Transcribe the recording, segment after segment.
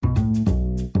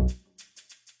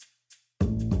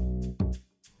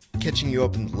catching you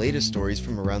up on the latest stories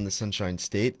from around the Sunshine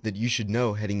State that you should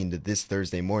know heading into this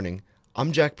Thursday morning.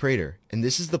 I'm Jack Prator, and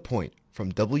this is The Point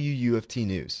from WUFT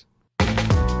News.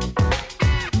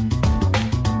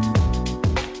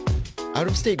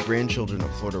 Out-of-state grandchildren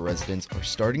of Florida residents are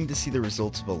starting to see the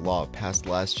results of a law passed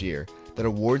last year that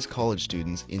awards college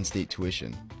students in-state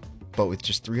tuition. But with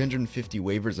just 350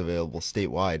 waivers available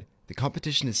statewide, the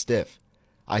competition is stiff.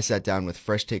 I sat down with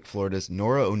Fresh Take Florida's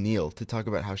Nora O'Neill to talk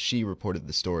about how she reported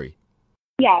the story.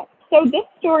 Yeah, so this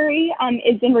story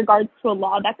is in regards to a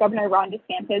law that Governor Ron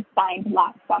DeSantis signed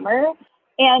last summer,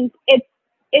 and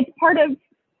it's part of,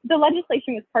 the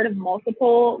legislation was part of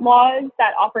multiple laws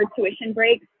that offer tuition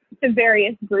breaks to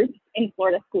various groups in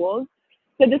Florida schools.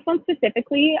 So this one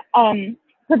specifically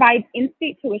provides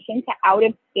in-state tuition to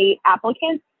out-of-state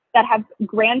applicants that have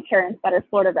grandparents that are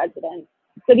Florida residents.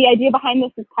 So the idea behind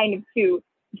this is kind of to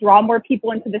draw more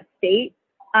people into the state.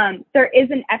 There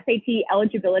is an SAT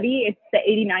eligibility. It's the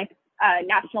 89th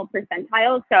national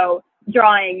percentile. So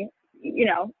drawing,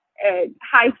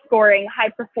 high-scoring,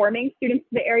 high-performing students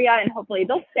to the area, and hopefully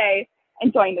they'll stay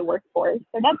and join the workforce.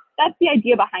 So that's the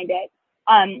idea behind it.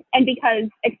 And because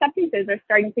acceptances are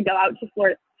starting to go out to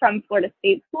Florida from Florida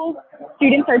state schools,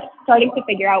 students are starting to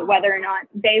figure out whether or not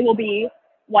they will be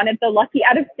one of the lucky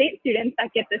out-of-state students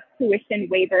that get this tuition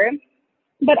waiver.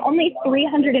 But only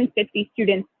 350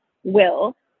 students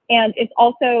will. And it's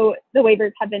also, the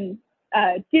waivers have been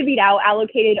divvied out,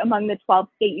 allocated among the 12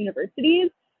 state universities.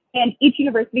 And each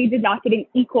university did not get an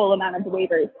equal amount of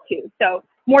waivers too. So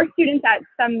more students at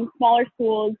some smaller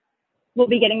schools will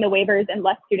be getting the waivers and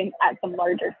less students at some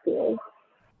larger schools.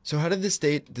 So how did the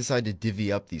state decide to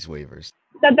divvy up these waivers?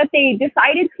 So that they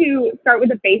decided to start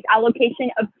with a base allocation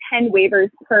of 10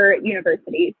 waivers per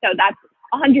university. So that's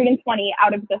 120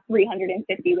 out of the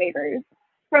 350 waivers.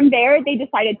 From there, they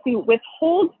decided to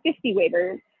withhold 50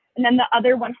 waivers, and then the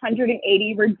other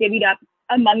 180 were divvied up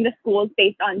among the schools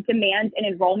based on demand and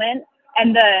enrollment.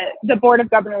 And the Board of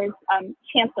Governors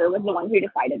chancellor was the one who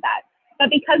decided that. But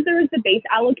because there was a base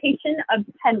allocation of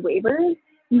 10 waivers,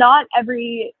 not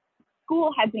every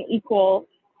school has an equal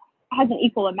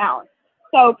amount.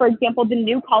 So, for example, the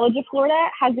New College of Florida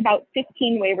has about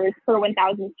 15 waivers per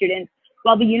 1,000 students,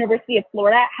 while the University of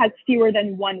Florida has fewer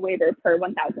than one waiver per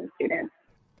 1,000 students.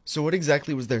 So what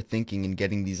exactly was their thinking in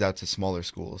getting these out to smaller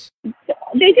schools?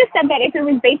 They just said that if it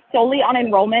was based solely on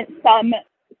enrollment,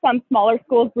 some smaller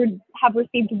schools would have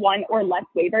received one or less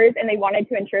waivers, and they wanted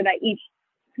to ensure that each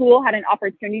school had an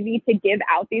opportunity to give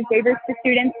out these waivers to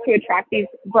students to attract these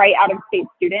bright out-of-state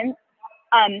students.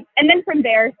 And then from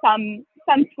there, some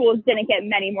schools didn't get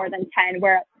many more than 10,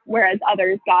 whereas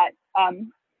others got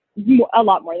a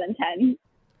lot more than 10.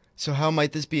 So how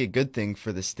might this be a good thing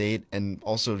for the state and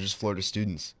also just Florida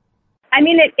students? I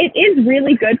mean, it is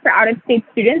really good for out-of-state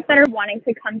students that are wanting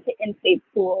to come to in-state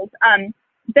schools.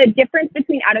 The difference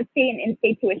between out-of-state and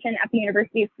in-state tuition at the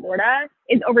University of Florida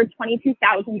is over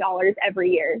 $22,000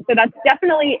 every year. So that's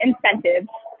definitely incentive.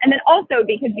 And then also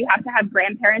because you have to have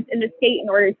grandparents in the state in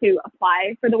order to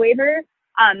apply for the waiver,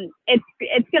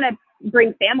 it's going to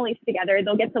bring families together.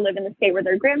 They'll get to live in the state where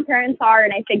their grandparents are,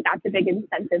 and I think that's a big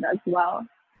incentive as well.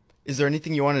 Is there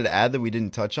anything you wanted to add that we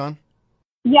didn't touch on?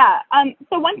 Yeah.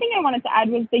 So one thing I wanted to add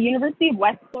was the University of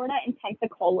West Florida in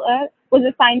Pensacola was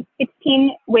assigned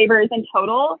 16 waivers in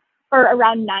total for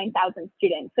around 9,000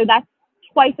 students. So that's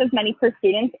twice as many per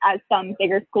student as some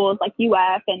bigger schools like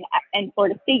UF and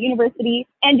Florida State University.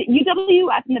 And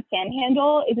UWF in the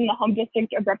Panhandle is in the home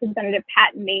district of Representative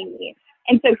Pat Maney.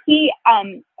 And so he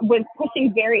was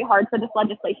pushing very hard for this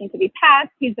legislation to be passed.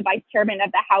 He's the vice chairman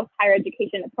of the House Higher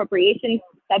Education Appropriations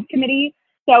Subcommittee.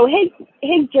 So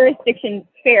his jurisdiction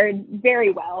fared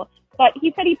very well, but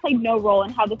he said he played no role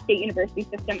in how the state university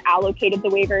system allocated the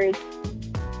waivers.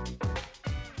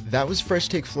 That was Fresh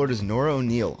Take Florida's Nora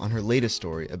O'Neill on her latest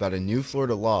story about a new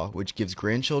Florida law which gives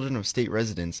grandchildren of state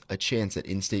residents a chance at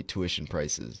in-state tuition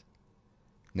prices.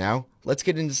 Now, let's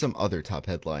get into some other top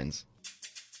headlines.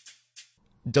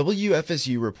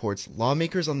 WFSU reports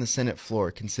lawmakers on the Senate floor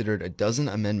considered a dozen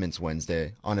amendments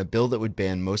Wednesday on a bill that would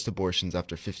ban most abortions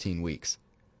after 15 weeks.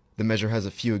 The measure has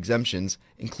a few exemptions,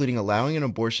 including allowing an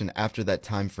abortion after that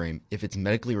time frame if it's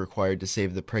medically required to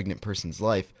save the pregnant person's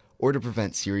life or to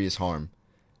prevent serious harm.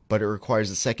 But it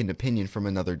requires a second opinion from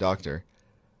another doctor.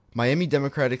 Miami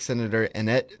Democratic Senator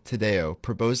Annette Taddeo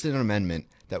proposed an amendment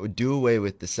that would do away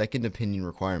with the second opinion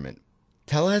requirement.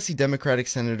 Tallahassee Democratic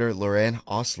Senator Lorraine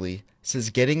Osley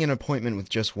says getting an appointment with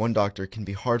just one doctor can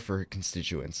be hard for her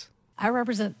constituents. I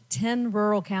represent 10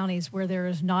 rural counties where there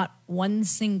is not one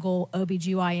single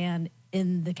OBGYN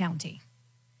in the county.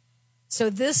 So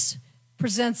this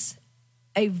presents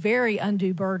a very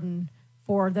undue burden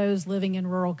for those living in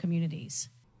rural communities.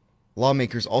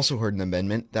 Lawmakers also heard an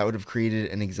amendment that would have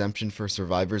created an exemption for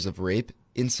survivors of rape,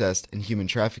 incest, and human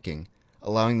trafficking,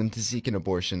 allowing them to seek an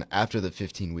abortion after the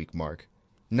 15-week mark.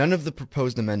 None of the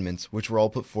proposed amendments, which were all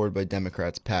put forward by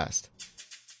Democrats, passed.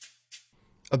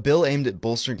 A bill aimed at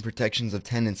bolstering protections of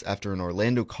tenants after an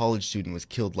Orlando college student was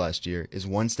killed last year is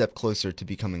one step closer to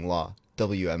becoming law,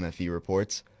 WMFE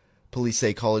reports. Police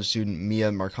say college student Mia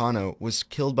Marcano was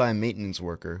killed by a maintenance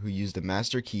worker who used a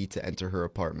master key to enter her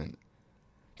apartment.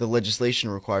 The legislation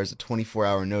requires a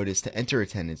 24-hour notice to enter a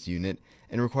tenant's unit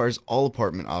and requires all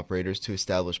apartment operators to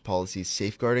establish policies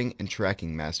safeguarding and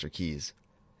tracking master keys.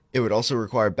 It would also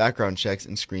require background checks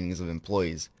and screenings of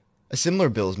employees. A similar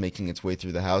bill is making its way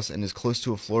through the House and is close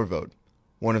to a floor vote.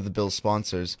 One of the bill's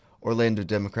sponsors, Orlando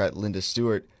Democrat Linda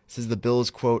Stewart, says the bill is,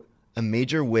 quote, a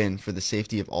major win for the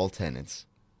safety of all tenants.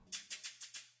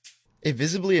 A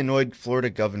visibly annoyed Florida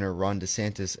Governor Ron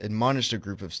DeSantis admonished a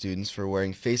group of students for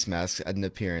wearing face masks at an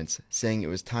appearance, saying it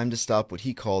was time to stop what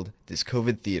he called this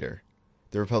COVID theater.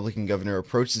 The Republican governor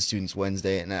approached the students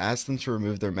Wednesday and asked them to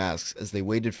remove their masks as they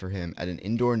waited for him at an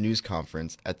indoor news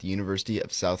conference at the University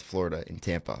of South Florida in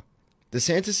Tampa.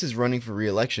 DeSantis is running for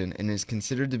re-election and is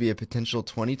considered to be a potential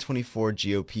 2024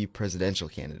 GOP presidential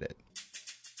candidate.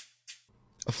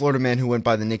 A Florida man who went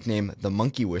by the nickname the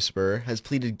Monkey Whisperer has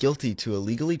pleaded guilty to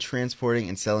illegally transporting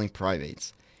and selling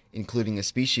primates, including a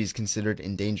species considered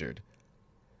endangered.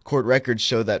 Court records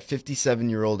show that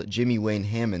 57-year-old Jimmy Wayne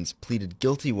Hammonds pleaded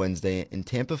guilty Wednesday in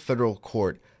Tampa federal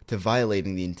court to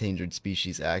violating the Endangered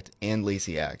Species Act and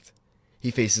Lacey Act. He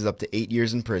faces up to 8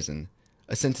 years in prison.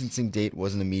 A sentencing date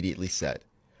wasn't immediately set.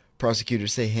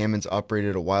 Prosecutors say Hammonds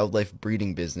operated a wildlife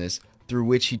breeding business through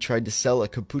which he tried to sell a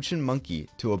capuchin monkey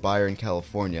to a buyer in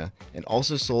California and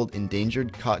also sold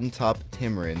endangered cotton-top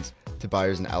tamarins to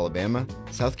buyers in Alabama,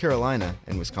 South Carolina,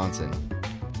 and Wisconsin.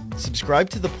 Subscribe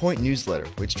to The Point newsletter,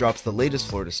 which drops the latest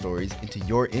Florida stories into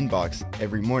your inbox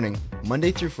every morning,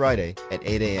 Monday through Friday at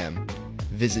 8 a.m.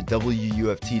 Visit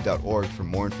WUFT.org for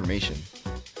more information.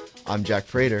 I'm Jack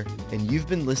Prator, and you've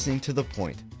been listening to The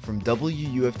Point from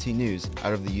WUFT News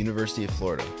out of the University of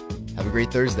Florida. Have a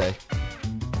great Thursday.